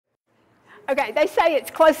Okay, they say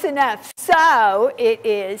it's close enough. So it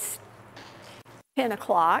is 10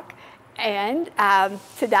 o'clock. And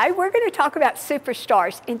today we're going to talk about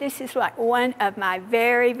superstars. And this is like one of my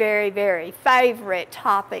very, very, very favorite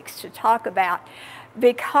topics to talk about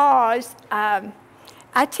because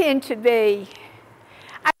I tend to be,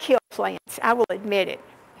 I kill plants, I will admit it.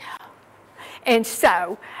 And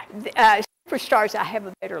so superstars I have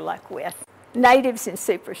a better luck with. Natives and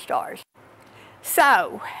superstars.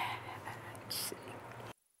 So, let's see.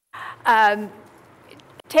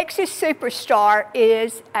 Texas Superstar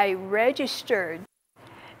is a registered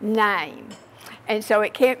name. And so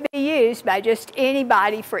it can't be used by just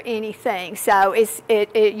anybody for anything. So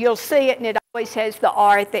you'll see it, and it always has the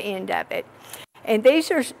R at the end of it. And these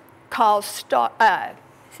are called strong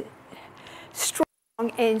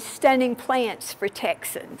and stunning plants for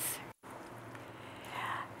Texans.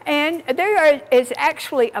 And there is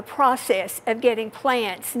actually a process of getting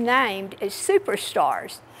plants named as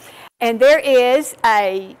superstars. And there is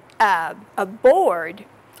a board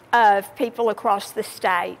of people across the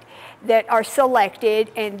state that are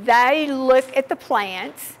selected, and they look at the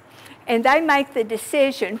plants, and they make the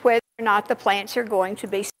decision whether or not the plants are going to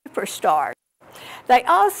be superstars. They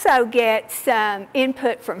also get some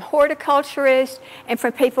input from horticulturists and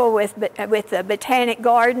from people with the botanic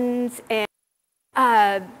gardens and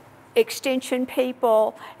extension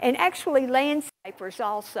people, and actually landscapers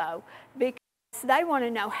also, because they want to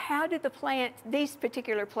know how do these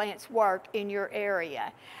particular plants work in your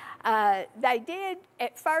area. They did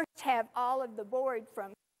at first have all of the board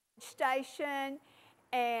from Station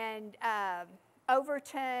and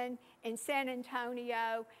Overton and San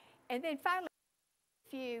Antonio, and then finally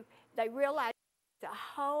they realized there's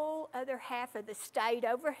a whole other half of the state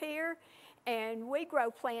over here, and we grow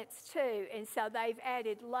plants too, and so they've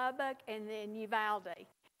added Lubbock and then Uvalde.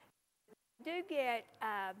 Do get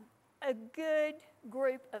a good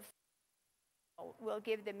group of people will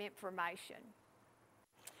give them information.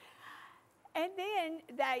 And then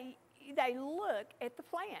they look at the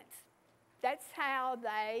plants. That's how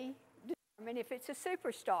they determine if it's a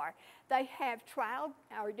superstar. They have trial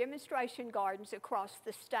or demonstration gardens across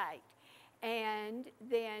the state. And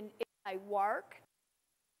then if they work,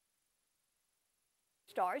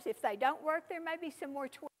 stars. If they don't work, there may be some more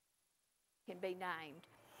tweaks can be named.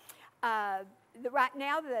 Right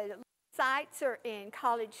now, the sites are in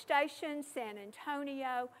College Station, San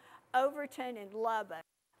Antonio, Overton, and Lubbock.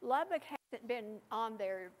 Lubbock hasn't been on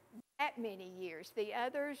there that many years. The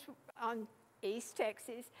others on East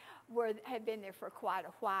Texas have been there for quite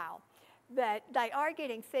a while. But they are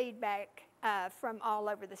getting feedback from all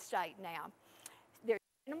over the state now. There's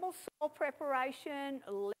minimal soil preparation,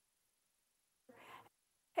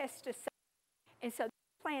 pesticides, and so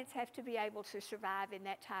plants have to be able to survive in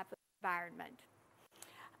that type of environment.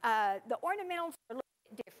 The ornamentals are a little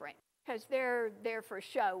bit different because they're for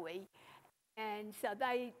showy, and so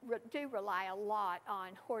they do rely a lot on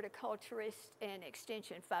horticulturists and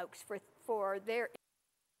extension folks for their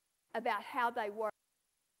about how they work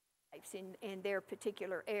in their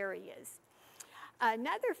particular areas.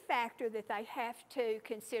 Another factor that they have to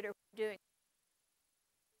consider doing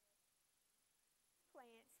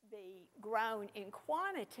be grown in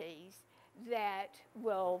quantities that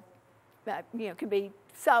will, can be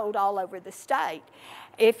sold all over the state.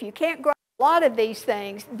 If you can't grow a lot of these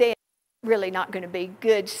things, then really not going to be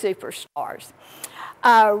good superstars.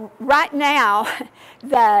 Right now,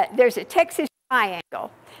 there's a Texas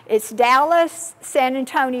triangle. It's Dallas, San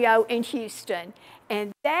Antonio, and Houston,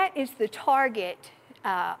 and that is the target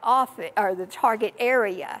the target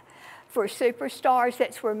area for superstars.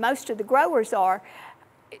 That's where most of the growers are.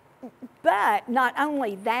 But not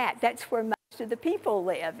only that, that's where most of the people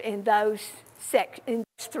live in those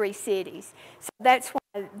three cities. So that's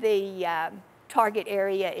why the target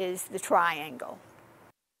area is the triangle.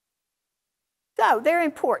 So they're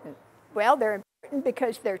important. Well, they're important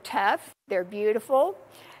because they're tough, they're beautiful,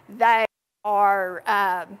 they're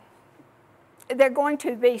going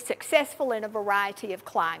to be successful in a variety of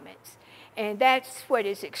climates. And that's what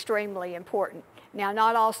is extremely important. Now,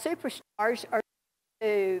 not all superstars are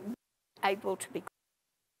able to be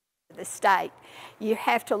the state. You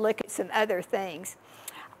have to look at some other things.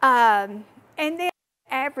 And then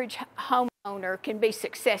average homeowner can be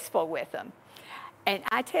successful with them. And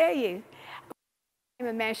I tell you, I'm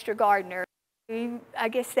a master gardener. I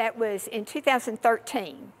guess that was in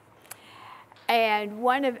 2013. And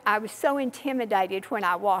I was so intimidated when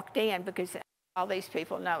I walked in because all these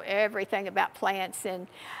people know everything about plants, and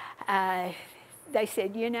they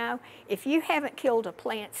said, if you haven't killed a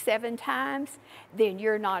plant 7 times, then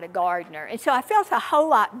you're not a gardener. And so I felt a whole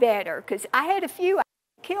lot better because I had a few I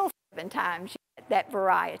killed 7 times yet, that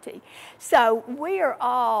variety. So we are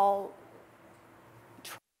all,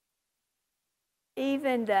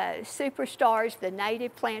 even the superstars, the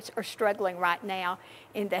native plants are struggling right now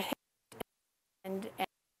in the heat and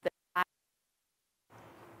the,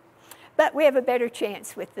 but we have a better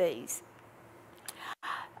chance with these.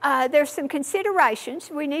 There's some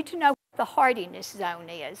considerations. We need to know what the hardiness zone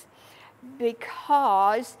is,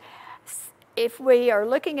 because if we are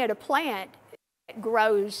looking at a plant that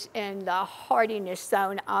grows in the hardiness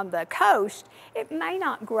zone on the coast, it may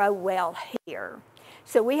not grow well here.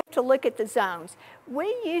 So we have to look at the zones.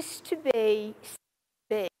 We used to be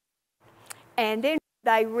big, and then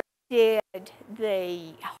they redid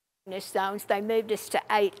the hardiness zones. They moved us to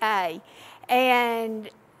 8A, and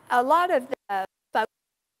a lot of the folks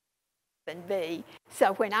and B.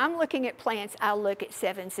 So when I'm looking at plants, I'll look at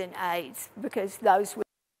 7s and 8s because those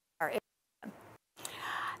are.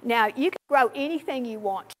 Now, you can grow anything you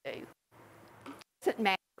want to. It doesn't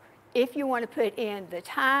matter if you want to put in the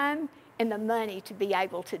time and the money to be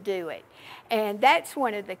able to do it. And that's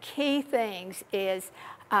one of the key things is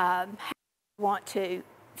how you want to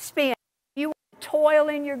spend. Do you want to toil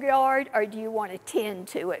in your yard, or do you want to tend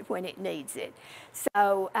to it when it needs it?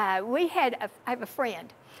 So I have a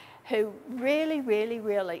friend who really,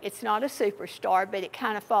 it's not a superstar, but it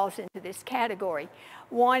kind of falls into this category,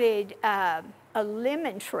 wanted a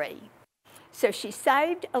lemon tree. So she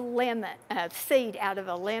saved a seed out of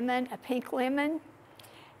a lemon, a pink lemon,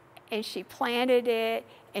 and she planted it,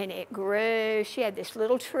 and it grew. She had this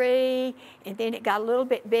little tree, and then it got a little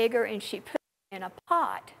bit bigger, and she put it in a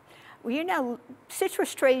pot. Well, you know,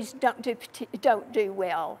 citrus trees don't do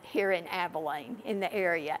well here in Abilene, in the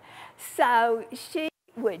area. So she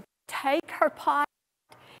would take her pot,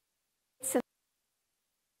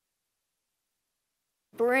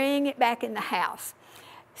 bring it back in the house.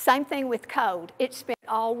 Same thing with cold. It spent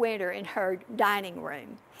all winter in her dining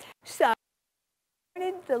room. So I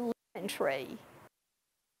wanted the lemon tree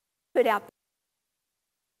put out.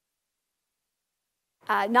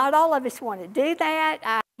 Not all of us want to do that.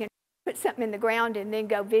 I put something in the ground and then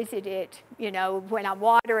go visit it, when I'm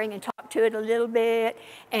watering and talk to it a little bit,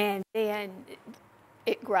 and then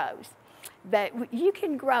it grows. But you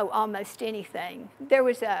can grow almost anything. There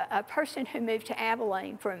was a person who moved to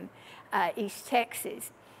Abilene from East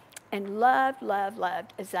Texas and loved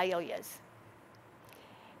azaleas.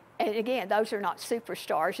 And again, those are not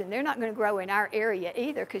superstars, and they're not going to grow in our area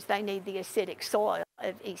either because they need the acidic soil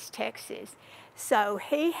of East Texas. So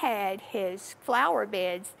he had his flower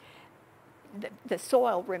beds, the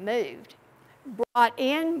soil removed, brought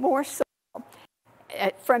in more soil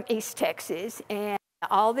from East Texas, and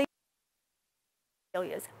all the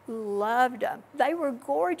azaleas, loved them. They were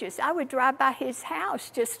gorgeous. I would drive by his house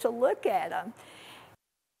just to look at them.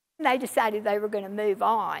 They decided they were going to move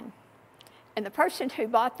on. And the person who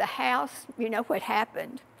bought the house, you know what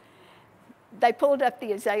happened? They pulled up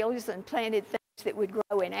the azaleas and planted things that would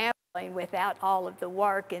grow in Abilene without all of the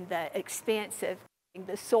work and the expense of getting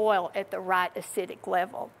the soil at the right acidic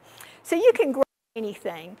level. So you can grow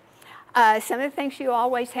anything. Some of the things you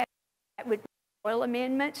always have would be soil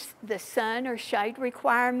amendments, the sun or shade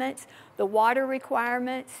requirements, the water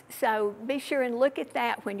requirements. So be sure and look at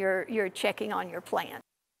that when you're checking on your plant.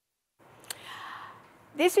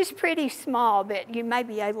 This is pretty small, but you may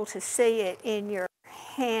be able to see it in your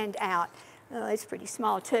handout. Oh, it's pretty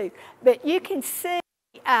small too. But you can see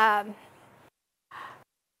 8A,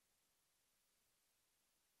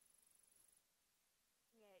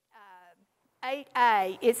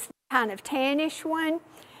 it's kind of tannish one.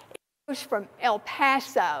 It goes from El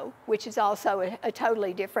Paso, which is also a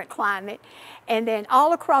totally different climate, and then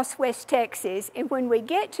all across West Texas. And when we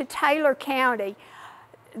get to Taylor County,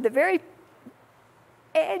 the very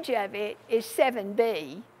edge of it is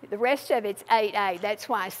 7B. The rest of it's 8A. That's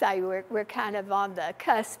why I say we're kind of on the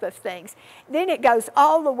cusp of things. Then it goes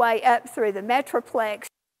all the way up through the Metroplex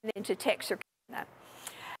and into Texarkana.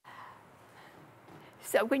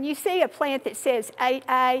 So when you see a plant that says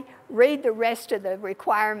 8A, read the rest of the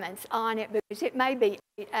requirements on it, because it may be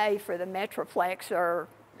 8A for the Metroplex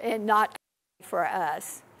and not for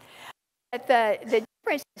us. But the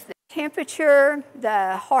difference is the temperature,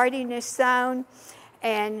 the hardiness zone,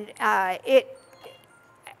 and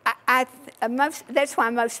that's why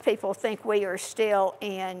most people think we are still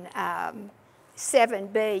in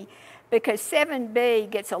 7B, because 7B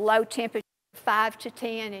gets a low temperature of 5 to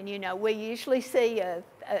 10, and we usually see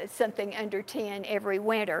something under 10 every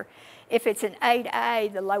winter. If it's an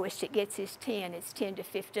 8A, the lowest it gets is 10. It's 10 to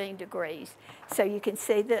 15 degrees. So you can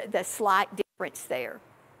see the slight difference there.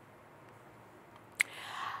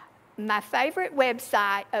 My favorite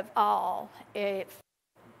website of all,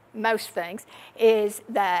 most things, is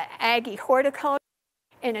the Aggie horticulture,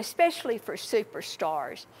 and especially for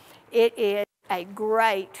superstars. It is a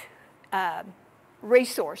great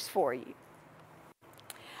resource for you.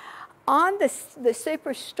 On the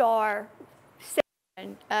Superstar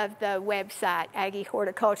section of the website, Aggie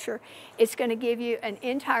Horticulture, it's going to give you an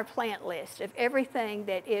entire plant list of everything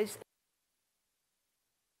that is,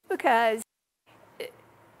 because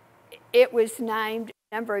it was named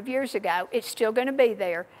a number of years ago. It's still going to be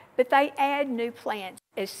there, but they add new plants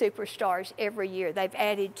as superstars every year. They've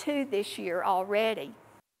added 2 this year already.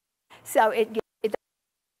 So it gets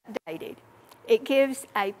updated. It gives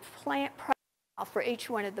a plant profile for each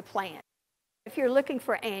one of the plants. If you're looking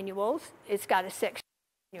for annuals, it's got a section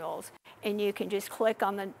of annuals, and you can just click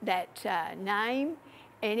on that name,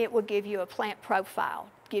 and it will give you a plant profile,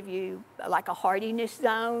 give you like a hardiness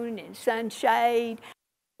zone and sunshade,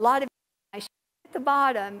 a lot of information. At the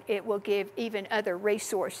bottom, it will give even other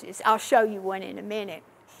resources. I'll show you one in a minute.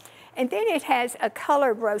 And then it has a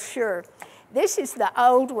color brochure. This is the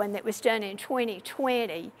old one that was done in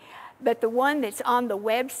 2020, but the one that's on the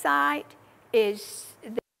website is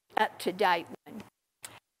the up-to-date one.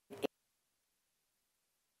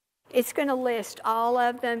 It's going to list all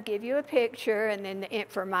of them, give you a picture, and then the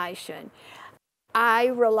information. I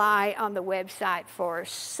rely on the website for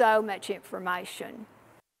so much information.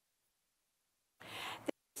 This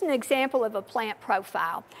is an example of a plant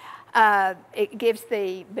profile. It gives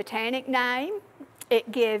the botanic name.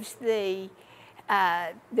 It gives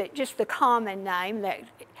just the common name.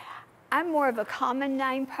 I'm more of a common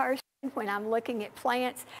name person when I'm looking at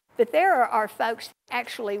plants, but there are folks that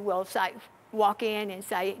actually will walk in and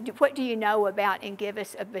say, what do you know about, and give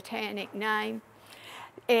us a botanic name.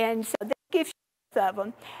 And so that gives you both of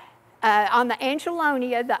them. On the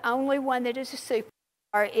Angelonia, the only one that is a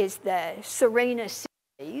superstar is the Serena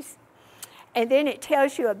series. And then it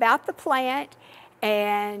tells you about the plant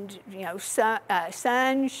and, you know,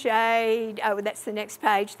 sun, shade. Oh, that's the next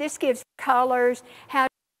page. This gives colors, how.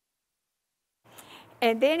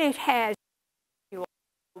 And then it has,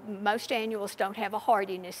 most annuals don't have a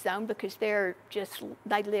hardiness zone because they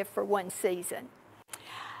live for one season.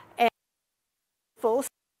 And full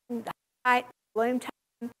season, the height, bloom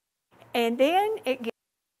time. And then it gives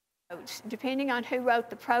notes. Depending on who wrote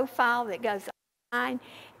the profile that goes online,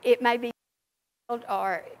 it may be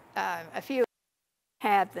or a few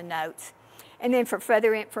have the notes. And then for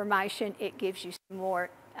further information, it gives you some more,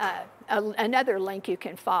 another link you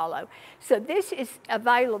can follow. So this is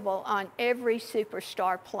available on every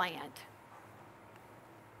superstar plant.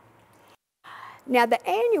 Now the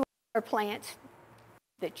annual plants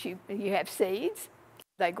that you have seeds,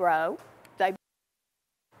 they grow,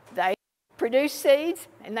 they produce seeds,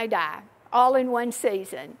 and they die, all in one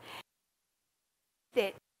season.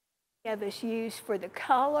 That of us use for the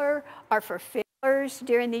color or for fillers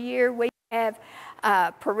during the year. We have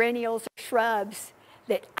perennials or shrubs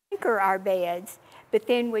that anchor our beds, but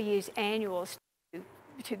then we use annuals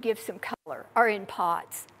to give some color, or in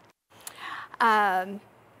pots.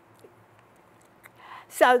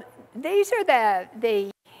 So these are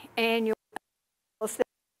the annuals, the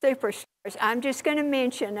superstars. I'm just going to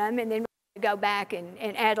mention them, and then we'll go back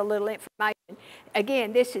and add a little information.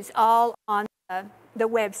 Again, this is all on the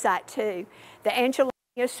website too. The Angelonia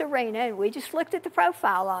Serena, and we just looked at the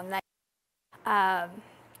profile on that.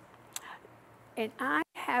 And I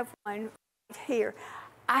have one right here.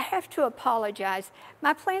 I have to apologize.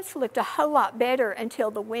 My plants looked a whole lot better until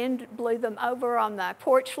the wind blew them over on the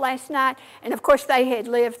porch last night. And of course they had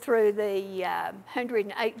lived through the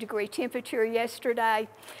 108-degree temperature yesterday.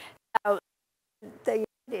 So they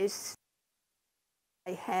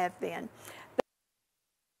have been. But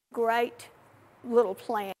great little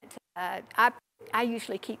plant. I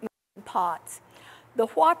usually keep them in pots. The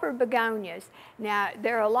whopper begonias. Now,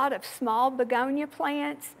 there are a lot of small begonia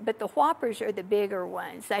plants, but the whoppers are the bigger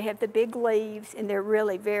ones. They have the big leaves, and they're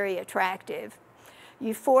really very attractive.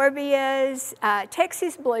 Euphorbias,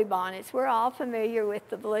 Texas bluebonnets. We're all familiar with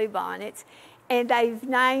the bluebonnets. And they've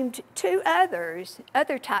named 2 other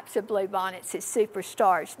types of bluebonnets as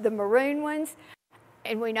superstars. The maroon ones,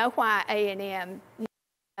 and we know why A&M,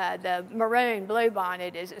 the maroon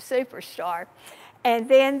bluebonnet is a superstar. And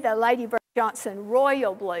then the Lady Bird Johnson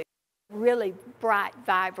Royal Blue, really bright,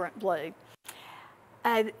 vibrant blue.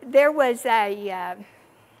 There was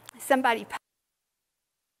somebody posted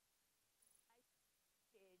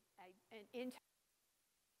an entire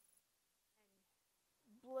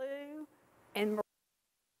blue and maroon.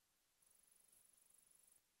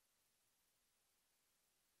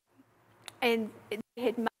 And they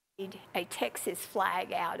had made a Texas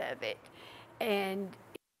flag out of it. And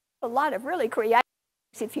a lot of really creative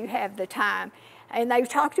if you have the time. And they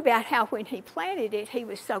talked about how when he planted it, he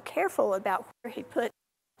was so careful about where he put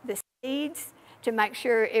the seeds to make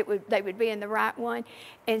sure they would be in the right one.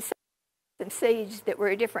 And some seeds that were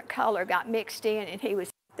a different color got mixed in, and he was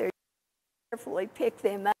there to carefully pick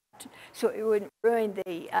them up so it wouldn't ruin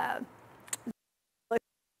the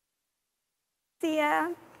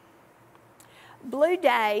blue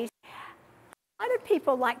days. A lot of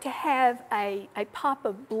people like to have a pop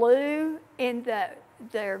of blue in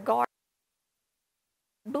their garden.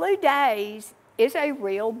 Blue days is a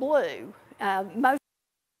real blue. Most are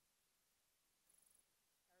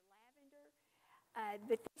lavender,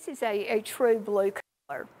 but this is a true blue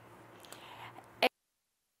color. And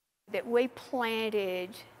that we planted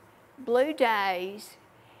blue days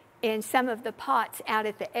in some of the pots out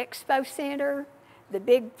at the expo center, the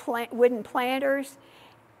big wooden planters.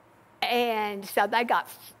 And so they got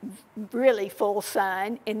really full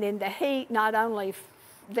sun, and then the heat, not only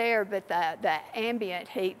there, but the ambient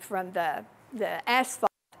heat from the asphalt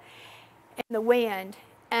and the wind,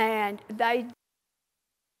 and they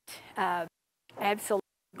absolutely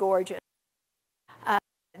gorgeous.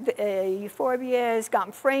 The euphorbias,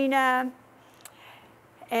 gomphrena,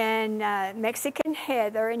 and Mexican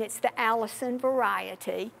heather, and it's the Allison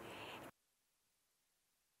variety.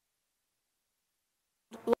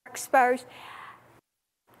 Larkspurs.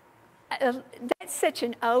 That's such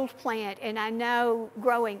an old plant, and I know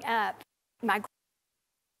growing up,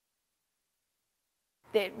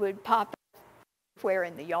 that would pop up everywhere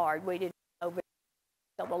in the yard. We didn't know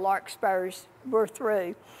until the larkspurs were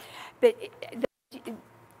through. But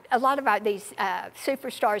a lot of these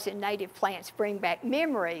superstars and native plants bring back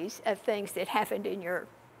memories of things that happened in your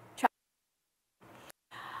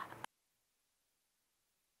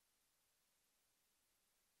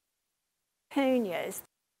petunias.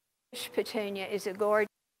 Petunia is a gorgeous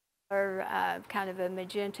color, kind of a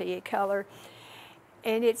magenta color,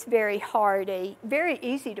 and it's very hardy, very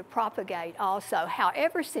easy to propagate also.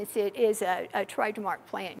 However, since it is a trademark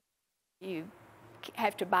plant, you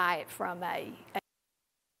have to buy it from the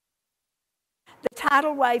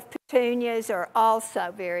tidal wave petunias are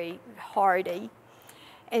also very hardy.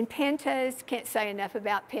 And pentas, can't say enough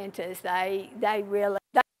about pentas. They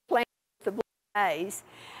plant the blue days.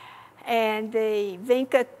 And the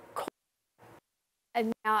vinca,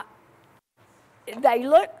 and now they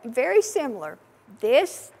look very similar.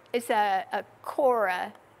 This is a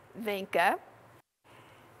Cora vinca.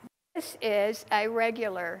 This is a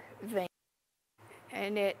regular vinca,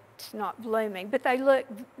 and it's not blooming, but they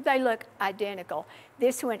look identical.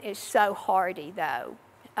 This one is so hardy, though.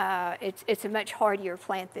 It's a much hardier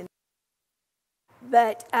plant than.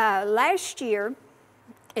 But last year,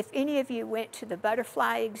 if any of you went to the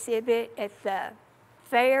butterfly exhibit at the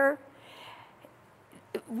fair,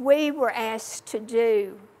 we were asked to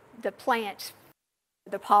do the plants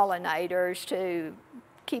for the pollinators to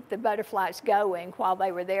keep the butterflies going while they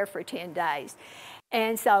were there for 10 days.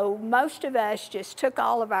 And so most of us just took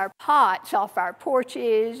all of our pots off our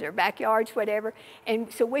porches or backyards, whatever, and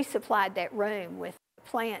so we supplied that room with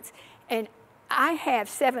plants. And I have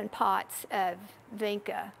 7 pots of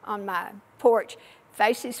vinca on my porch.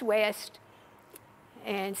 Faces west,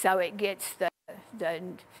 and so it gets the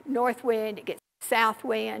north wind, it gets the south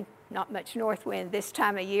wind, not much north wind this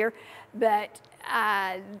time of year, but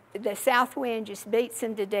the south wind just beats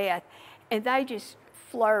them to death, and they just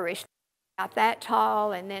flourish. About that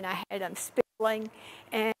tall, and then I had them spilling,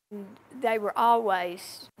 and they were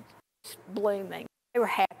always blooming. They were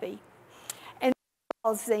happy. And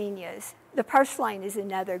zinnias. The purslane is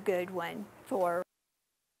another good one for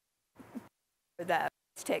the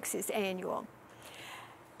Texas annual.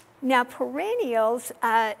 Now perennials,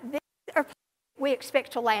 we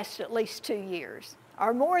expect to last at least 2 years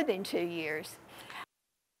or more than 2 years.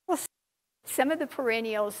 Some of the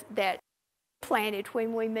perennials that we planted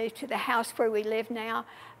when we moved to the house where we live now,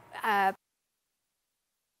 strong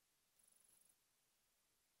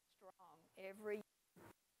every year.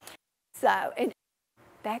 So, and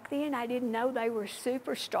back then I didn't know they were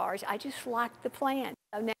superstars. I just liked the plant.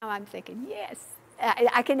 So now I'm thinking, yes,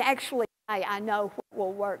 I can actually say I know what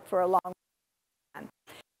will work for a long time.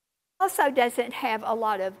 It also doesn't have a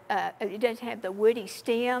lot of, it doesn't have the woody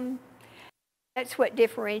stem. That's what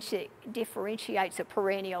differentiates a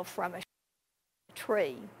perennial from a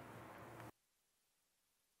tree.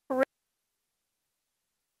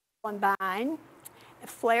 Columbine,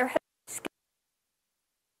 flare hibiscus,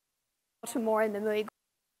 Baltimore, and the Muy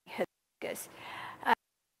hibiscus.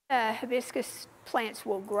 Hibiscus plants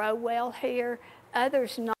will grow well here.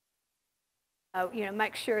 Others not.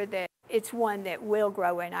 Make sure that it's one that will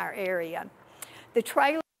grow in our area. The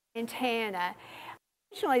trailing lantana,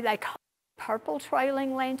 Originally, they called it purple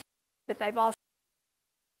trailing lantern, but they've also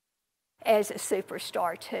as a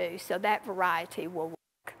superstar too, so that variety will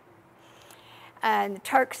work. And the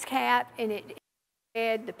Turk's cap, and it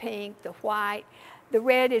red, the pink, the white. The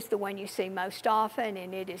red is the one you see most often,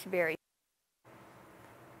 and it is very.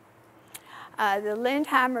 The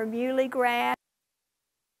Lindheimer muley grass,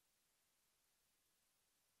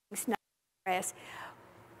 grass.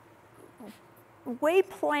 We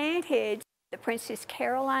planted the Princess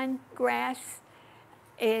Caroline grass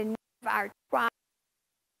in our tribe.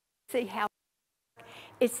 See how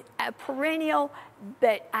it's a perennial,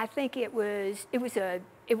 but I think it was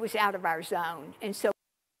out of our zone, and so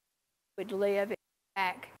we would live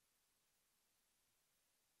back.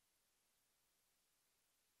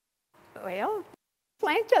 Well,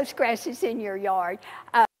 plant those grasses in your yard.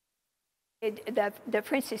 The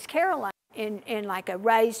Princess Caroline in like a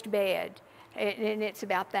raised bed, and it's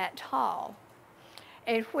about that tall.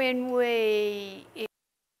 And when we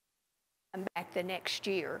come back the next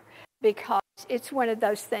year, because it's one of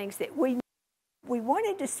those things that we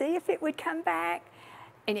wanted to see if it would come back,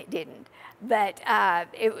 and it didn't. But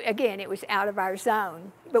again, it was out of our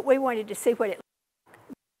zone. But we wanted to see what it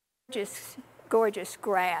looked like. Gorgeous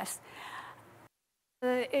grass.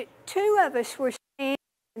 Two of us were standing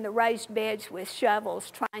in the raised beds with shovels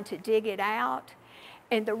trying to dig it out,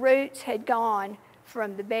 and the roots had gone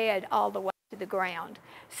from the bed all the way to the ground.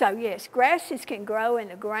 So yes, grasses can grow in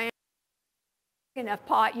the ground. In a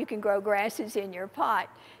pot, you can grow grasses in your pot.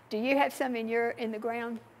 Do you have some in the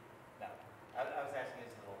ground? No, I was asking,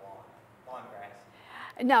 is it a lawn grass?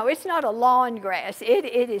 No, it's not a lawn grass. It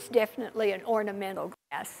is definitely an ornamental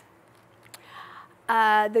grass.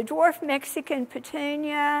 The dwarf Mexican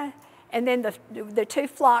petunia, and then the two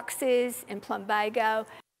phloxes and plumbago,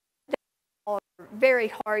 they are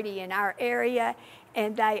very hardy in our area,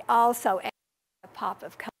 and they also add a pop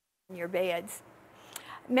of color in your beds.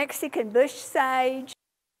 Mexican bush sage,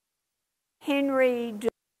 Henry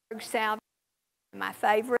Durg salvia, my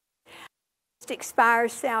favorite. Mystic Spire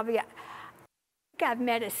salvia. I think I've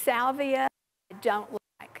met a salvia I don't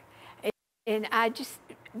like. And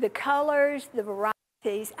the colors, the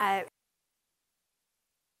varieties,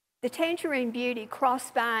 the Tangerine Beauty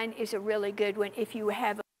crossvine is a really good one if you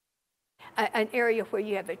have an area where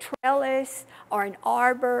you have a trellis or an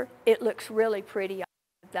arbor. It looks really pretty on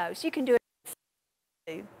those. You can do it.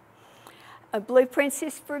 A Blue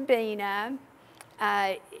Princess Verbena,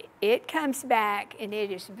 it comes back and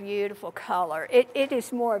it is beautiful color. It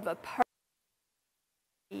is more of a purple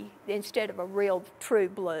instead of a real true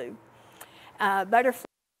blue. Butterfly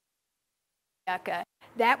yucca,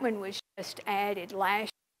 that one was just added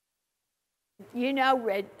last year. You know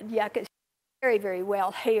red yucca is very, very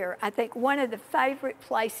well here. I think one of the favorite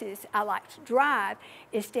places I like to drive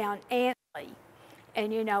is down Antley.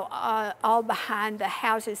 And you know, all behind the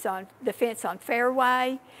houses on the fence on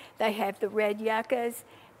Fairway, they have the red yuccas,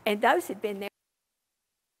 and those have been there.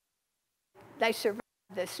 They survived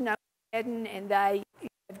the snowmageddon, and they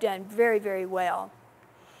have done very, very well.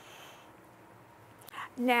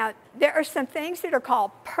 Now, there are some things that are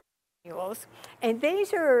called perennials, and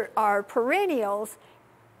these are perennials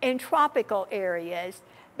in tropical areas,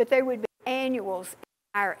 but they would be annuals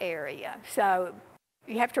in our area. So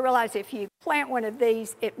you have to realize if you plant one of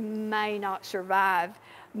these, it may not survive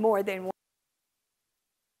more than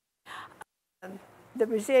one. The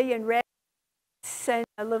Brazilian red, and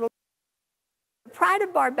a little Pride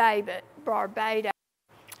of Barbados.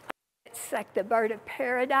 It's like the bird of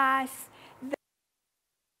paradise. They've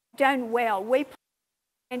done well. We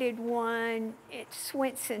planted one at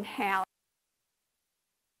Swenson House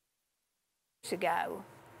years ago,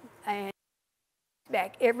 and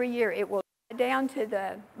back every year it will down to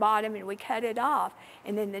the bottom, and we cut it off,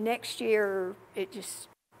 and then the next year it just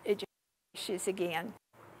finishes again.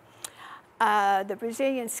 The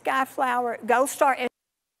Brazilian skyflower, gold star,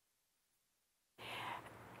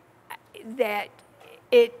 that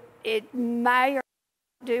it may or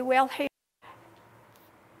do well here.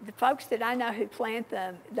 The folks that I know who plant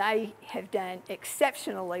them, they have done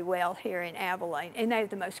exceptionally well here in Abilene, and they have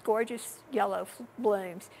the most gorgeous yellow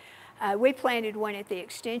blooms. We planted one at the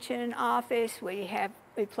Extension office. We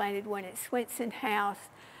planted one at Swenson House.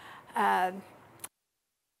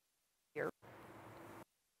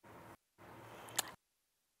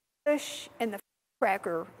 Bush and the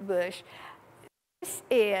cracker bush. This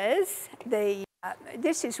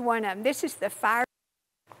is one of them. This is the fire,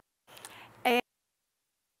 and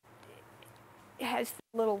it has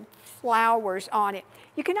little flowers on it.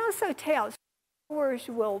 You can also tell flowers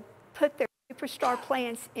will put their superstar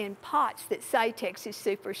plants in pots that say Texas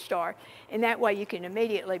Superstar, and that way you can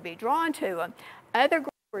immediately be drawn to them. Other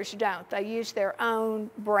growers don't. They use their own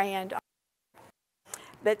brand.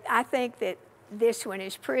 But I think that this one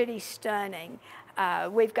is pretty stunning.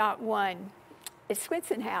 We've got one at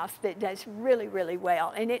Swinson House that does really, really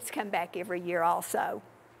well, and it's come back every year also.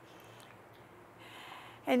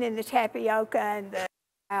 And then the tapioca and the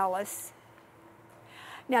Alice.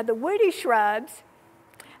 Now the woody shrubs,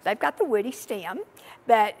 they've got the woody stem,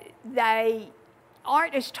 but they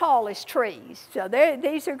aren't as tall as trees. So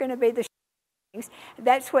these are going to be the things.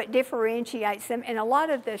 That's what differentiates them. And a lot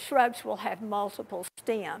of the shrubs will have multiple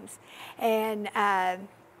stems. And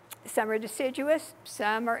some are deciduous,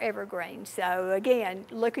 some are evergreen. So again,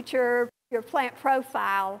 look at your plant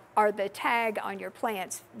profile or the tag on your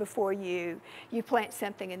plants before you plant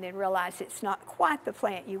something and then realize it's not quite the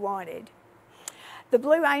plant you wanted. The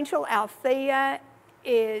Blue Angel Althea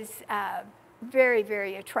is very,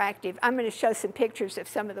 very attractive. I'm going to show some pictures of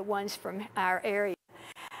some of the ones from our area.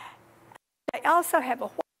 They also have a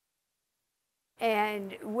white,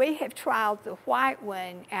 and we have trialed the white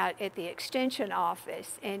one out at the extension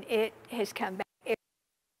office, and it has come back.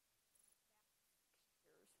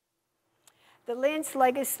 The Lynn's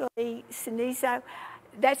Legacy Cenizo,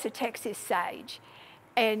 that's a Texas sage.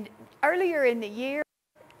 And earlier in the year,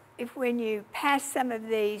 when you pass some of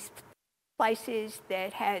these places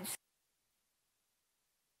that had,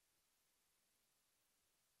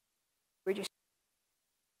 we're just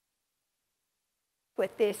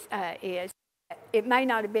what this is. It may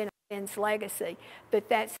not have been a Lynn's Legacy, but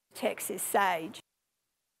that's Texas sage.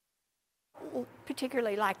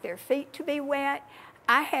 Particularly like their feet to be wet.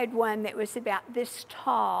 I had one that was about this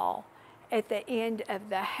tall at the end of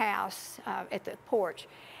the house, at the porch,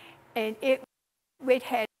 and we'd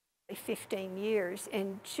had 15 years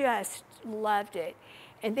and just loved it.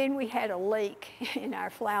 And then we had a leak in our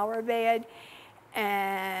flower bed,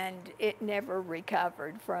 and it never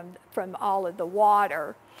recovered from all of the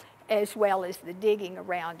water, as well as the digging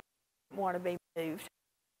around it. Didn't want to be moved.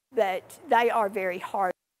 But they are very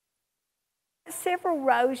hard. Several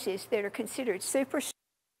roses that are considered super.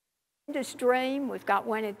 Dream, we've got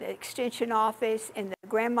one at the extension office, and the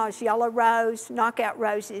Grandma's Yellow Rose, Knockout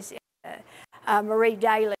Roses, and the Marie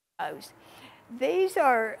Daly Rose. These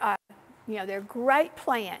are, they're great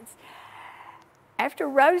plants. After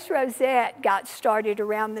Rose Rosette got started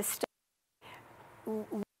around the state,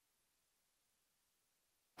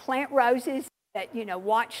 plant roses, but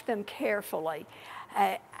watch them carefully.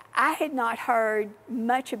 I had not heard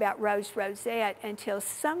much about Rose Rosette until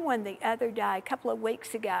someone the other day, a couple of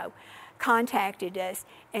weeks ago, contacted us,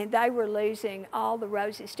 and they were losing all the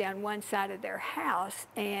roses down one side of their house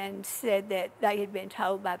and said that they had been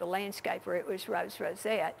told by the landscaper it was Rose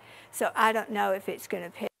Rosette. So I don't know if it's going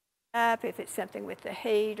to pick up, if it's something with the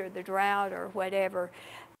heat or the drought or whatever.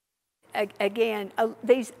 Again,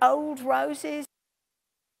 these old roses,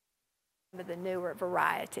 some of the newer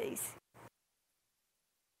varieties.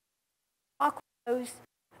 Rose,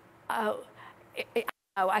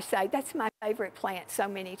 I say that's my favorite plant so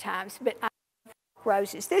many times, but I love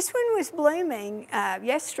roses. This one was blooming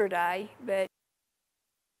yesterday, but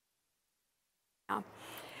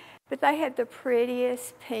they had the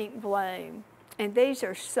prettiest pink bloom, and these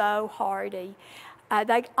are so hardy.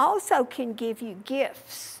 They also can give you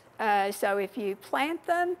gifts. So if you plant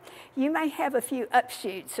them, you may have a few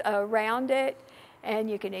upshoots around it, and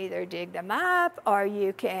you can either dig them up or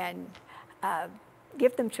you can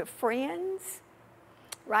give them to friends.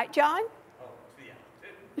 Right, John? Oh,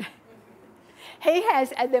 yeah. He has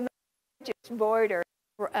the most border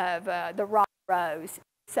of the rock rose.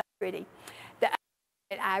 So pretty. The other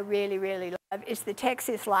that I really, really love is the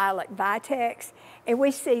Texas Lilac Vitex. And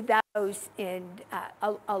we see those in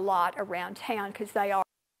a lot around town because they are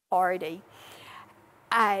hardy.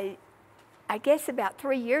 I guess about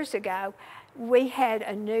 3 years ago, we had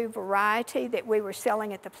a new variety that we were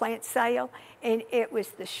selling at the plant sale, and it was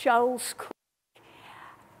the Shoals Creek.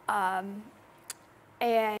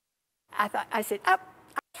 And I said, I'll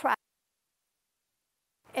try.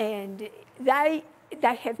 And they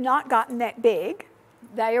have not gotten that big.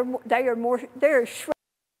 They're shrubs.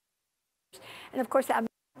 And of course, I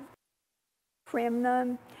trim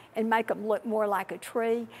them and make them look more like a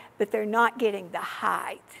tree, but they're not getting the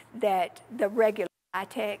height that the regular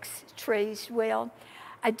Vitex trees will.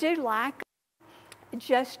 I do like them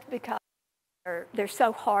just because they're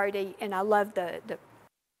so hardy, and I love the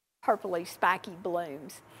purpley spiky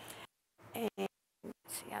blooms. And let's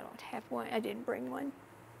see, I don't have one. I didn't bring one.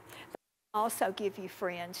 I'll also give you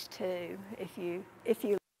friends too if you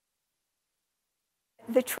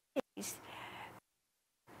the trees.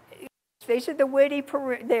 These are the woody,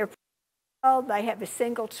 they're perennial, they have a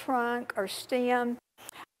single trunk or stem.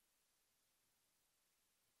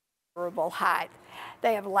 Variable height.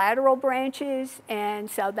 They have lateral branches, and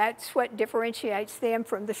so that's what differentiates them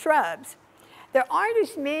from the shrubs. There aren't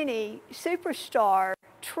as many superstar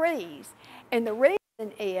trees, and the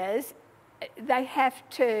reason is they have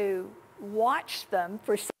to watch them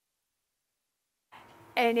for,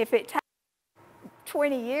 and if it takes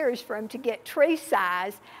 20 years for them to get tree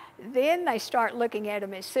size, then they start looking at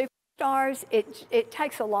them as superstars. It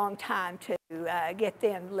takes a long time to get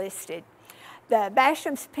them listed. The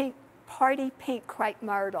Basham's Party Pink Crepe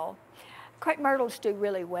Myrtle. Crepe myrtles do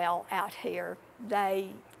really well out here.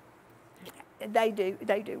 They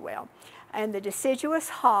do well. And the deciduous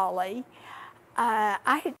holly,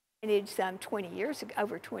 I had planted some 20 years ago,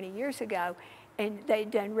 over 20 years ago, and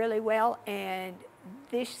they'd done really well. And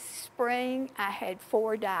this spring, I had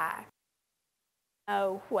 4 die. I don't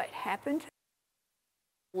know what happened.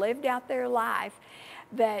 Lived out their life,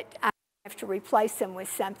 but I have to replace them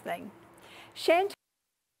with something. Chantilly,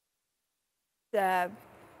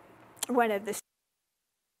 one of the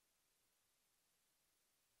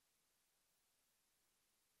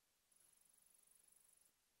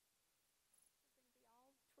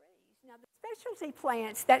now the specialty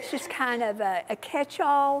plants, that's just kind of a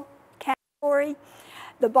catch-all category.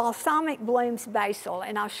 The balsamic blooms basil,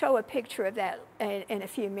 and I'll show a picture of that in a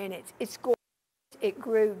few minutes. It's gorgeous. It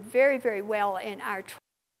grew very, very well in our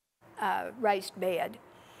raised bed.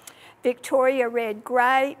 Victoria red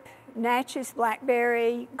grape, Natchez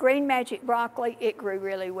blackberry, green magic broccoli, it grew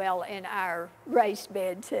really well in our raised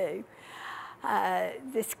bed too.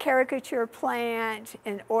 This caricature plant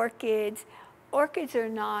and orchids. Orchids are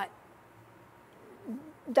not,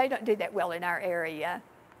 they don't do that well in our area.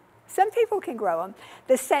 Some people can grow them.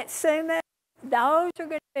 The satsuma, those are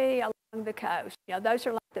going to be along the coast. You know, those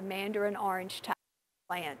are like the mandarin orange type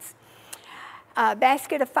plants.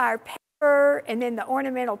 Basket of fire pepper, and then the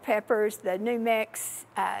ornamental peppers, the New Mex,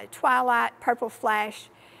 Twilight, Purple Flash.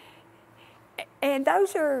 And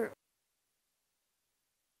those are,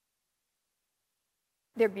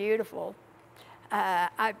 they're beautiful.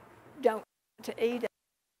 I don't want to eat them.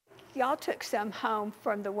 Y'all took some home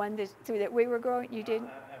from the one that we were growing. You didn't?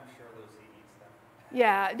 I'm sure Lucy eats them.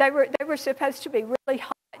 Yeah, they were supposed to be really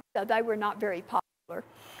hot, so they were not very popular.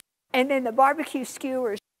 And then the barbecue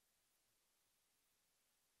skewers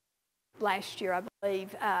last year, I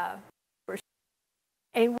believe,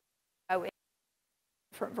 and a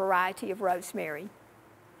different variety of rosemary.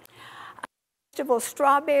 Vegetable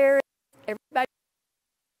strawberry, everybody.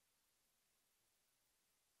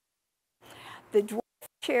 The dwarf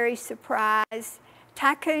cherry surprise.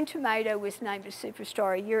 Tycoon tomato was named a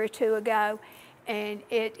superstar a year or 2 ago, and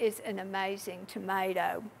it is an amazing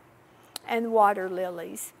tomato. And water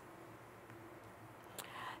lilies.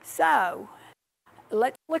 So,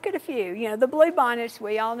 let's look at a few. You know, the blue bonnets,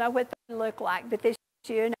 we all know what they look like, but this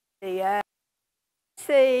is an idea.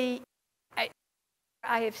 See,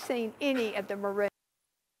 I have seen any of the maroon.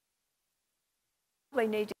 We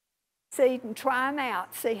need to seed and try them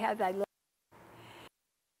out, see how they look.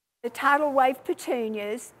 The tidal wave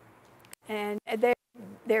petunias, and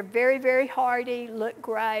they're very, very hardy, look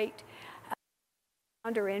great,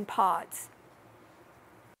 under in pots.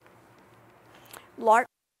 Lark,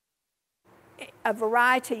 a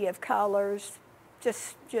variety of colors,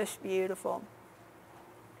 just beautiful.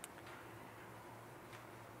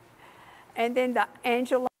 And then the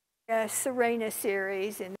Angela Serena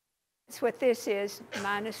series, and that's what this is,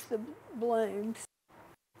 minus the blooms.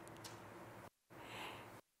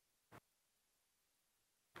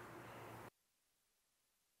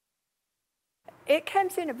 It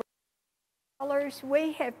comes in a variety of colors.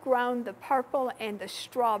 We have grown the purple and the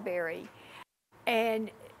strawberry,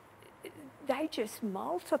 and they just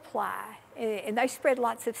multiply, and they spread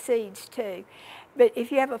lots of seeds too. But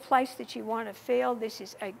if you have a place that you want to fill, this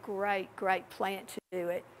is a great, great plant to do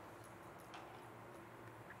it.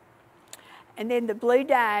 And then the blue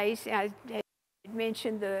days, I had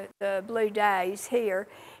mentioned the blue days here.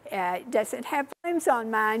 It doesn't have blooms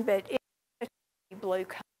on mine, but it's a blue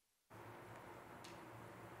color.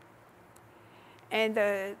 And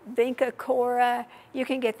the Vinca Cora, you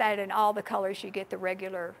can get that in all the colors you get the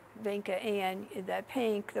regular Vinca in. The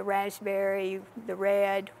pink, the raspberry, the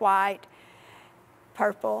red, white,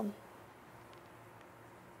 purple.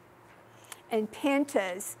 And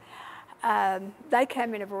pentas, they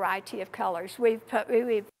come in a variety of colors. We've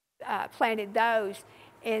planted those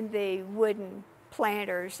in the wooden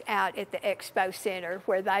planters out at the expo center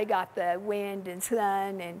where they got the wind and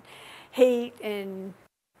sun and heat and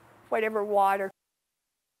whatever water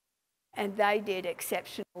and they did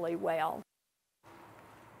exceptionally well.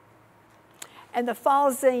 And the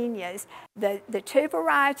fall zinnias, the two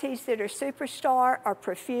varieties that are superstar are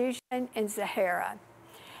Profusion and Zahara.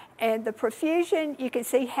 And the Profusion, you can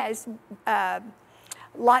see, has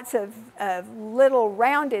lots of little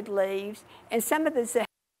rounded leaves, and some of the Zahara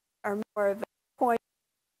are more of a point,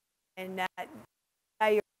 and they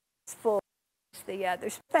are as full as the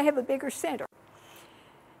others. They have a bigger center.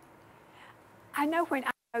 I know when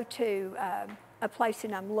I go to a place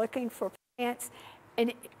and I'm looking for plants,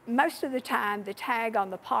 and most of the time the tag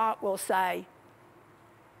on the pot will say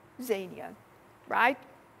zinnia, right?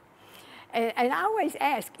 And I always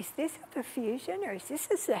ask, is this a Profusion or is this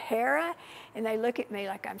a Zahara? And they look at me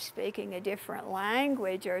like I'm speaking a different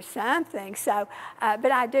language or something. So, but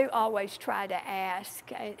I do always try to ask.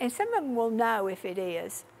 And some of them will know if it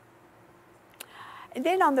is. And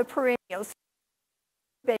then on the perennials,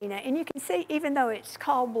 and you can see, even though it's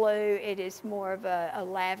called blue, it is more of a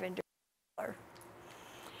lavender color.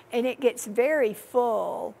 And it gets very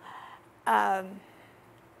full.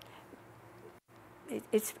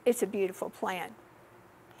 It's a beautiful plant.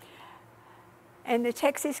 And the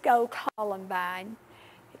Texas Gold Columbine,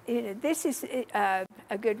 you know, this is a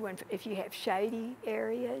good one if you have shady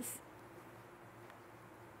areas.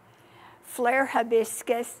 Flare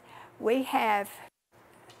hibiscus, we have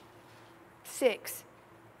 6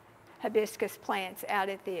 hibiscus plants out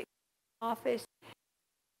at the office.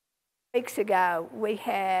 Weeks ago, we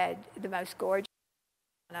had the most gorgeous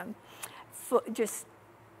one, just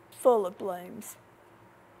full of blooms.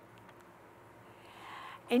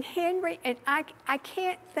 And Henry, and I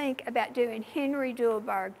can't think about doing Henry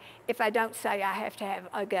Dewberg if I don't say I have to have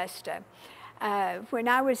Augusta. When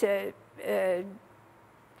I was an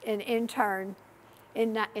intern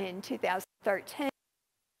in 2013,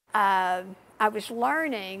 I was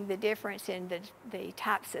learning the difference in the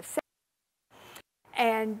types of cells.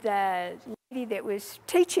 And the lady that was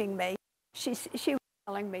teaching me, she was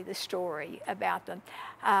telling me the story about them.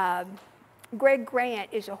 Greg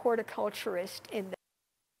Grant is a horticulturist in the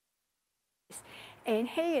and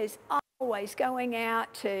he is always going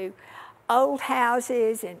out to old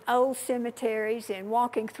houses and old cemeteries and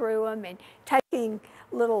walking through them and taking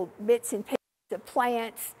little bits and pieces of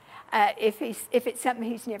plants if it's something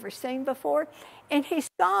he's never seen before. And he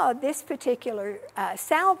saw this particular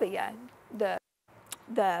salvia,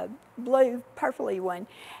 the blue purpley one,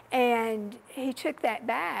 and he took that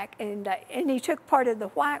back and he took part of the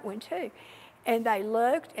white one too. And they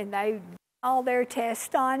looked and they all their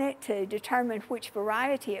tests on it to determine which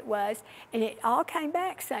variety it was, and it all came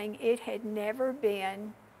back saying it had never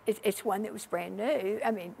been, it's one that was brand new, I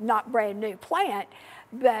mean, not brand new plant,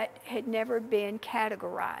 but had never been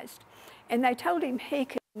categorized. And they told him he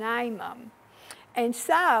could name them. And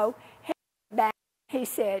so he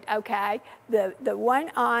said, okay, the one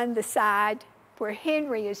on the side where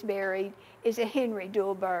Henry is buried is a Henry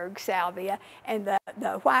Dewberg salvia, and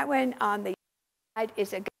the white one on the side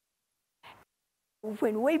is a.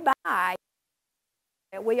 When we buy,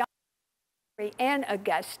 we all Henry and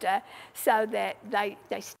Augusta so that they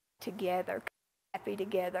stick together, happy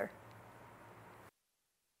together.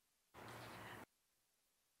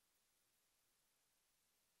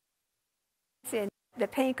 It's in the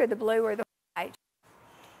pink or the blue or the white.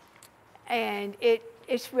 And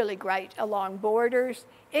it's really great along borders.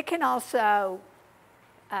 It can also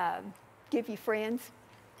give you friends.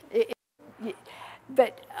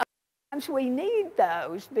 But sometimes we need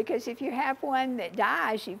those because if you have one that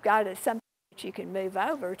dies, you've got something that you can move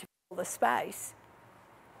over to fill the space.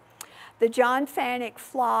 The John Fanick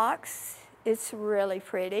phlox, it's really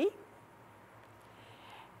pretty.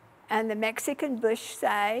 And the Mexican bush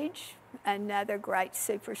sage, another great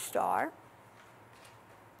superstar.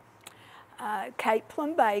 Cape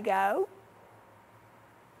Plumbago.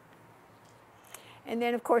 And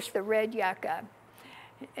then, of course, the red yucca.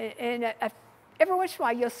 And every once in a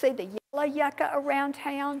while, you'll see the yellow yucca around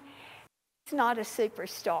town. It's not a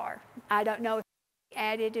superstar. I don't know if they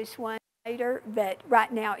added as one later, but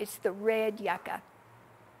right now it's the red yucca.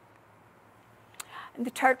 And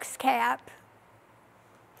the Turk's cap.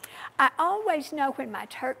 I always know when my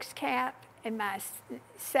Turk's cap and my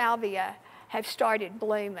salvia have started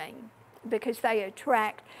blooming because they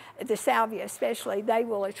attract, the salvia especially, they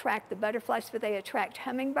will attract the butterflies, but they attract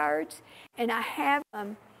hummingbirds. And I have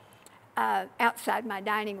them outside my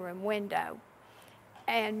dining room window.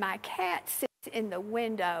 And my cat sits in the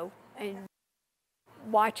window and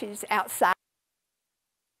watches outside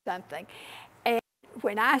something. And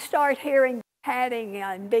when I start hearing patting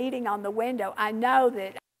and beating on the window, I know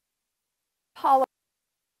that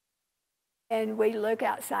And we look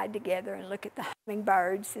outside together and look at the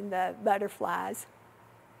hummingbirds and the butterflies.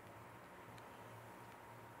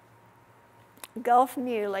 Gulf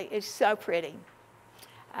muley is so pretty.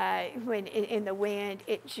 When in the wind,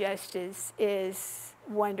 it just is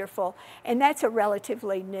wonderful. And that's a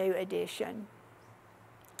relatively new addition.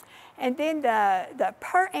 And then the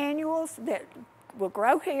perennials that will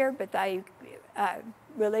grow here, but they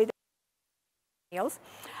really perennials.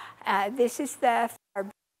 This is the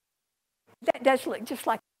that does look just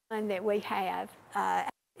like the one that we have at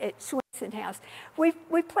Swinson House. We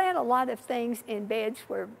plant a lot of things in beds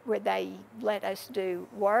where they let us do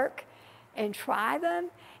work and try them.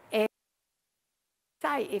 And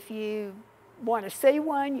say if you want to see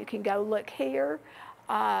one, you can go look here.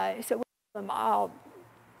 So we have them all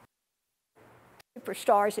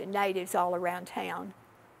superstars and natives all around town.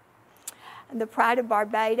 And the Pride of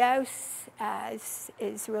Barbados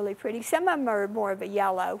is really pretty. Some of them are more of a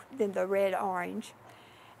yellow than the red-orange.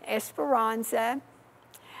 Esperanza.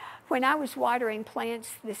 When I was watering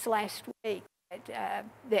plants this last week at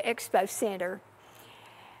the Expo Center,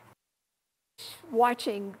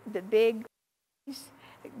 watching the big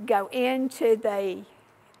go into the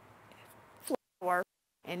flower,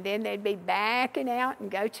 and then they'd be backing out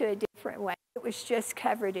and go to a different way. It was just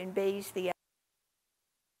covered in bees the other.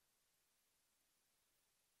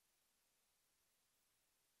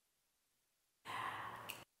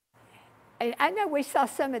 And I know we saw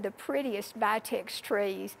some of the prettiest Vitex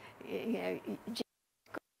trees, Vitex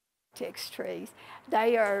trees.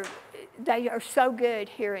 They are so good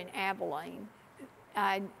here in Abilene.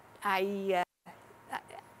 I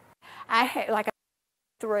had like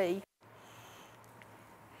 3.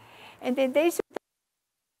 And then these are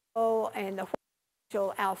and the white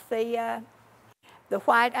angel Althea. The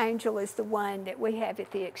white angel is the one that we have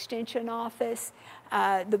at the extension office.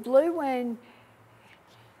 The blue one,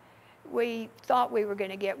 we thought we were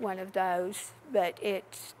going to get one of those, but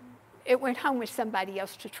it went home with somebody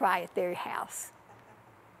else to try at their house.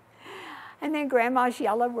 And then Grandma's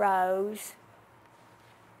yellow rose.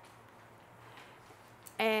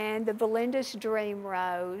 And the Belinda's Dream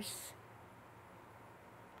Rose.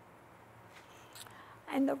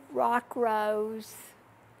 And the Rock Rose,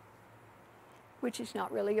 which is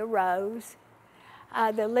not really a rose.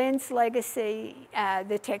 The Lynn's Legacy,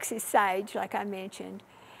 the Texas Sage, like I mentioned.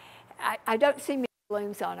 I don't see many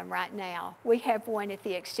blooms on them right now. We have one at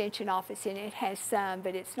the extension office, and it has some,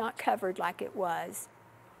 but it's not covered like it was.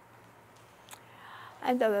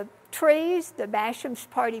 And the trees, the Basham's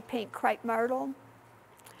Party Pink Crepe Myrtle.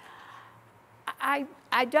 I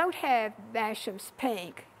don't have Basham's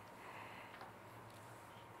Pink.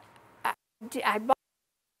 I bought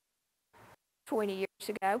it 20 years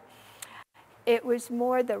ago. It was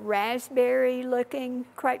more the raspberry-looking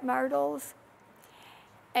crepe myrtles,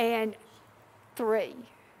 and 3.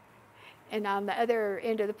 And on the other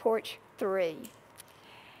end of the porch, 3.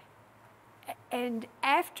 And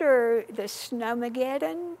after the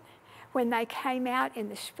Snowmageddon, when they came out in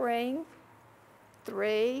the spring,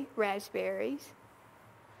 3 raspberries,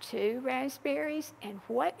 2 raspberries, and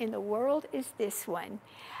what in the world is this one?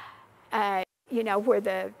 Where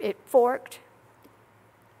it forked,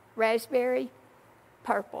 raspberry,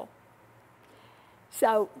 purple.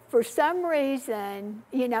 So for some reason,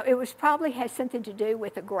 it was probably has something to do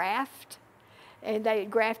with a graft, and they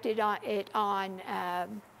grafted it on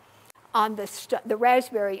the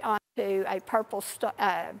raspberry onto a purple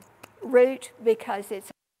root because it's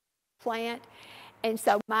a plant, and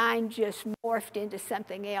so mine just morphed into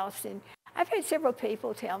something else. And I've had several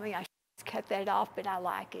people tell me I should cut that off, but I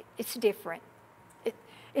like it. It's different.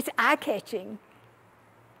 It's eye-catching.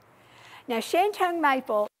 Now, Shantung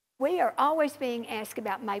maple, we are always being asked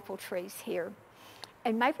about maple trees here.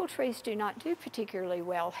 And maple trees do not do particularly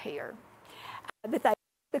well here. But they like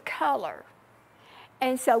the color.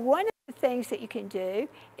 And so one of the things that you can do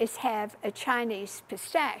is have a Chinese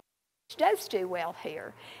pistache, which does do well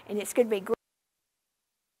here. And it's going to be great.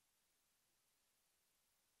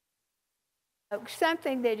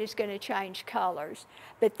 Something that is going to change colors.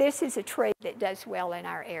 But this is a tree that does well in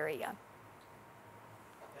our area.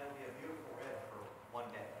 That'll be a beautiful red for one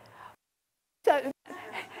day. So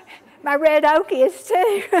my red oak is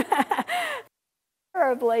too.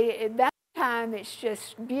 Terribly, at that time it's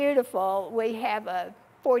just beautiful. We have a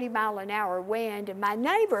 40-mile-an-hour wind, and my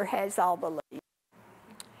neighbor has all the leaves.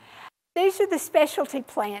 These are the specialty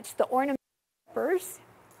plants, the ornamental peppers.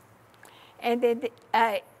 And then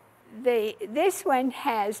this one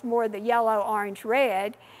has more the yellow, orange,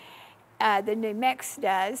 red. The New Mex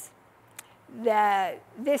does.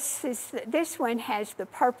 This one has the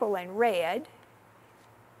purple and red.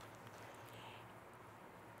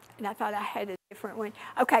 And I thought I had a different one.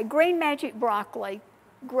 Okay, green magic broccoli,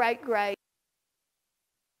 great, great.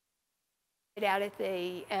 Out at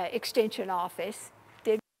the extension office,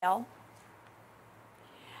 did well.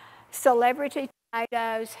 Celebrity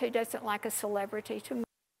tomatoes, who doesn't like a celebrity tomato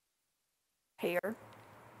here?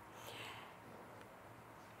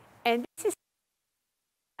 And this is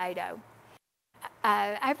tomato.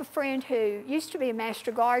 I have a friend who used to be a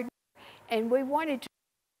master gardener, and we wanted to,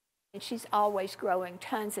 and she's always growing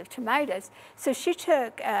tons of tomatoes. So she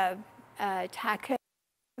took a tycoon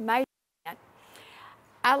tomato plant.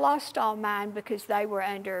 I lost all mine because they were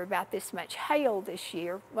under about this much hail this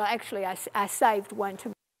year. Well, actually, I saved one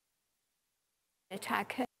tomato, a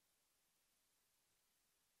tycoon.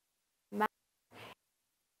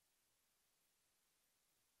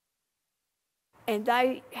 And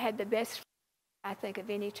they had the best, I think,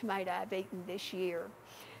 of any tomato I've eaten this year.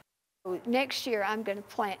 So next year, I'm going to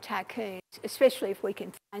plant tycoons, especially if we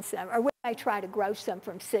can find some. Or we may try to grow some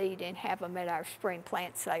from seed and have them at our spring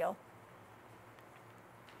plant sale.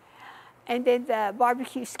 And then the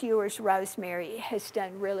barbecue skewers rosemary has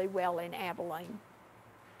done really well in Abilene.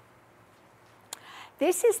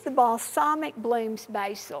 This is the balsamic blooms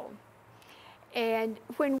basil. And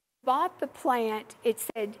when we bought the plant, it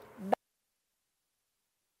said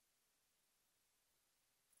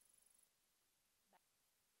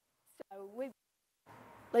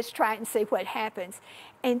let's try it and see what happens.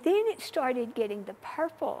 And then it started getting the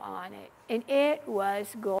purple on it, and it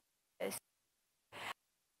was gorgeous.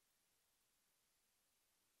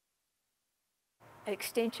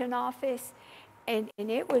 Extension office, and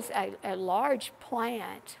it was a large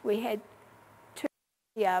plant. We had 2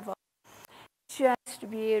 of them, just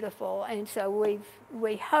beautiful. And so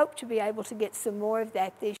we hope to be able to get some more of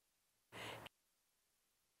that this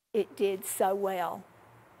year. It did so well.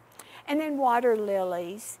 And then water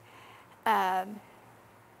lilies. If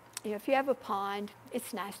you have a pond,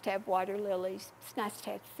 it's nice to have water lilies. It's nice to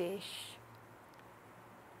have fish.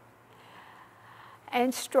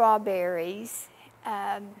 And strawberries.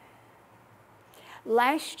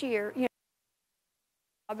 Last year,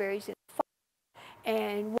 strawberries in the fall,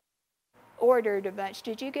 and we ordered a bunch.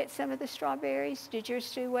 Did you get some of the strawberries? Did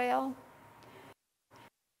yours do well?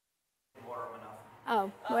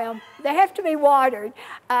 Oh, well, they have to be watered,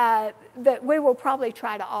 but we will probably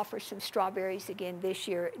try to offer some strawberries again this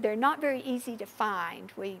year. They're not very easy to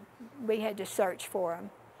find. We had to search for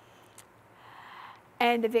them.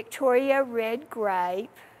 And the Victoria red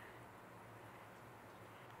grape.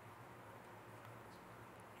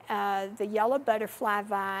 The yellow butterfly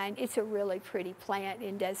vine, it's a really pretty plant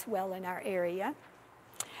and does well in our area.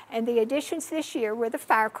 And the additions this year were the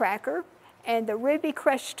firecracker and the ruby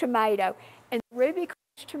crushed tomato. And the ruby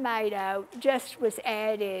crushed tomato just was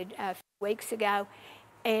added a few weeks ago,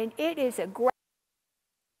 and it is a great,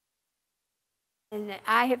 and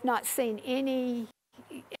I have not seen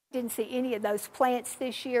didn't see any of those plants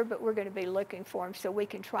this year, but we're going to be looking for them so we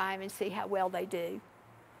can try them and see how well they do.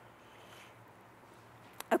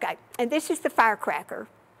 Okay, and this is the firecracker.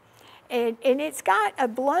 And it's got a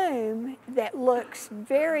bloom that looks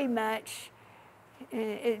very much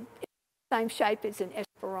the same shape as an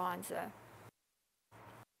Esperanza.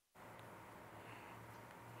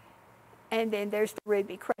 And then there's the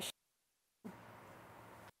ruby crushed.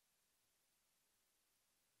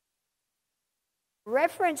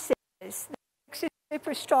 References,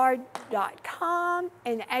 TexasSuperstar.com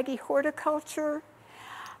and Aggie Horticulture.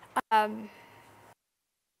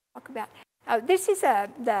 Talk about. This is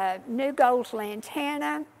the New Gold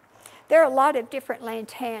lantana. There are a lot of different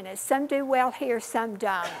lantanas. Some do well here, some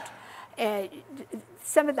don't.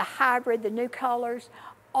 Some of the hybrid, the new colors,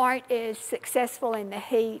 aren't as successful in the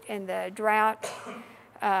heat and the drought.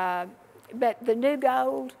 But the New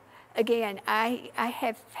Gold, again, I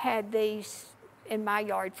have had these in my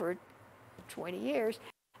yard for 20 years.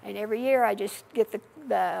 And every year I just get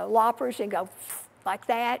the loppers and go like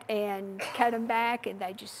that and cut them back, and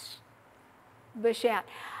they just bush out.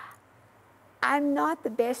 I'm not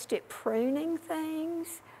the best at pruning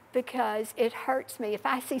things because it hurts me. If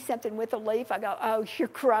I see something with a leaf, I go, oh, you're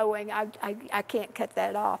growing. I can't cut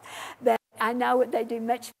that off. But I know they do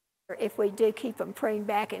much better if we do keep them pruned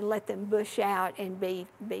back and let them bush out and be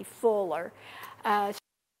fuller.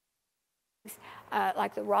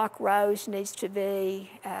 Like the rock rose needs to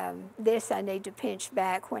be, this I need to pinch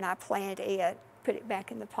back when I plant it, put it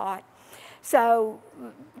back in the pot. So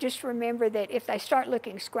just remember that if they start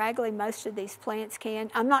looking scraggly, most of these plants can.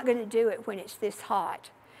 I'm not going to do it when it's this hot,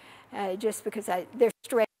 just because they're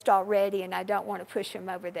stretched already and I don't want to push them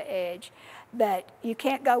over the edge. But you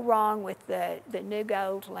can't go wrong with the New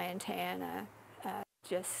Gold lantana.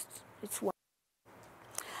 It's wonderful.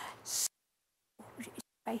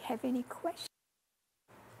 I have any questions?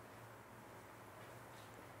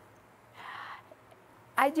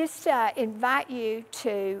 I just invite you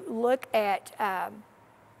to look at,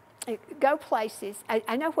 go places.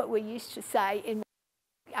 I know what we used to say, and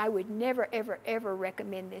I would never, ever, ever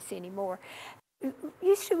recommend this anymore.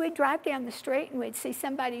 Used to, we'd drive down the street and we'd see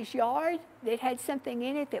somebody's yard that had something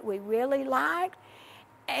in it that we really liked,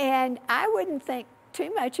 and I wouldn't think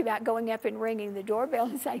too much about going up and ringing the doorbell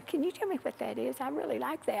and saying, "Can you tell me what that is? I really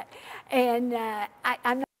like that." And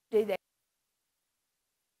I'm not going to do that.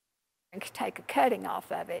 And take a cutting off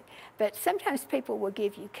of it, but sometimes people will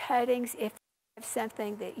give you cuttings if they have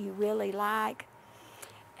something that you really like,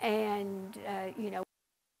 and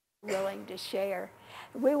willing to share.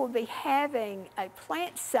 We will be having a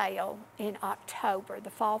plant sale in October, the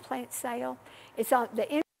fall plant sale. It's on the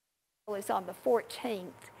end is on the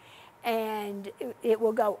 14th, and it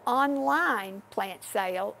will go online plant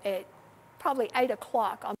sale at probably 8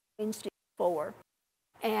 o'clock on Wednesday before.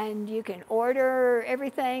 And you can order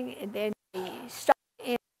everything, and then we start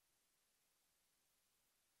in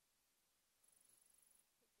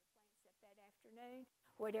that afternoon.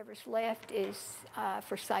 Whatever's left is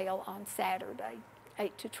for sale on Saturday,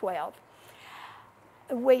 8 to 12.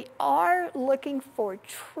 We are looking for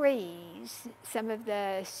trees, some of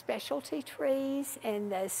the specialty trees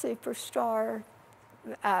and the superstar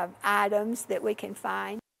items that we can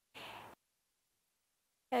find.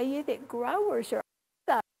 I tell you that growers are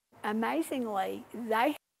also, amazingly, they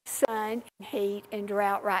have sun and heat and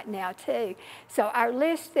drought right now too. So our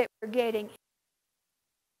list that we're getting,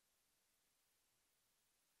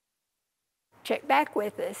 check back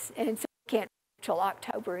with us, and so we can't wait till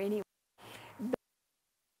October anyway.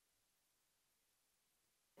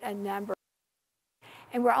 A number,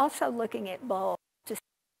 and we're also looking at bulbs.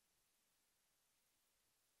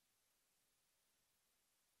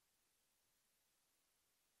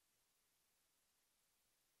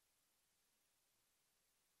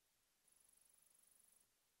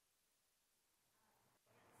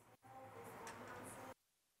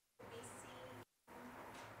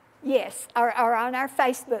 Yes, or on our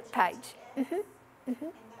Facebook page. Mm-hmm. Mm-hmm. And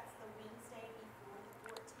that's the Wednesday before the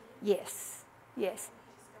 14th? Yes, yes.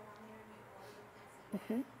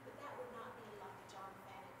 Mm-hmm. But that would not be like the John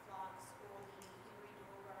Fadden flocks or the Henry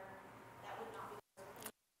Dorer. That would not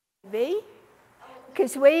be.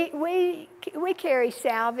 Because we carry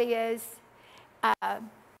salvias,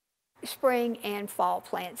 spring and fall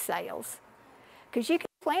plant sales. Because you can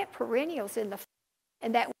plant perennials in the fall,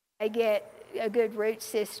 and that way they get a good root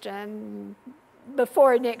system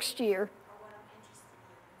before next year.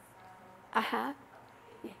 Uh-huh.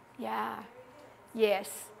 Yeah.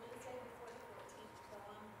 Yes.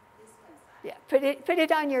 Yeah. Put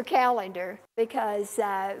it on your calendar, because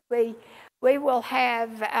we will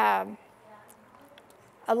have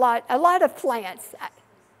a lot of plants.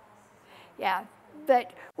 Yeah.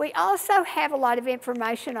 But we also have a lot of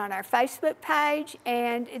information on our Facebook page,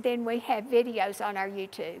 and then we have videos on our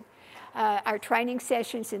YouTube, our training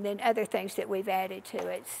sessions, and then other things that we've added to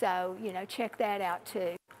it. So, check that out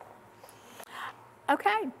too.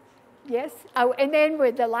 Okay. Yes. Oh, and then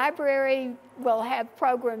with the library, we'll have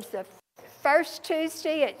programs the first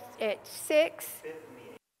Tuesday at 6. 5th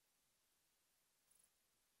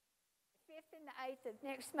and the 8th of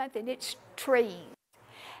next month, and it's trees.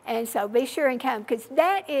 And so be sure and come, because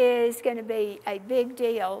that is going to be a big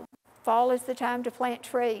deal. Fall is the time to plant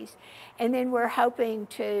trees. And then we're hoping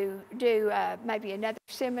to do maybe another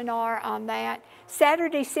seminar on that.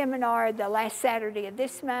 Saturday seminar, the last Saturday of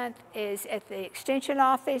this month, is at the Extension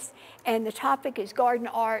office, and the topic is garden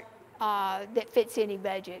art that fits any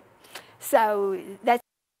budget. So that's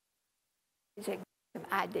some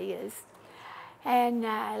ideas. And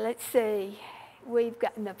let's see, we've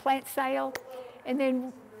gotten the plant sale, and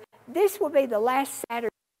then this will be the last Saturday.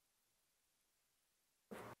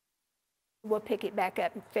 We'll pick it back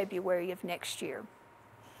up in February of next year.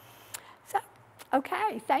 So,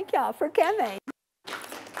 okay, thank y'all for coming.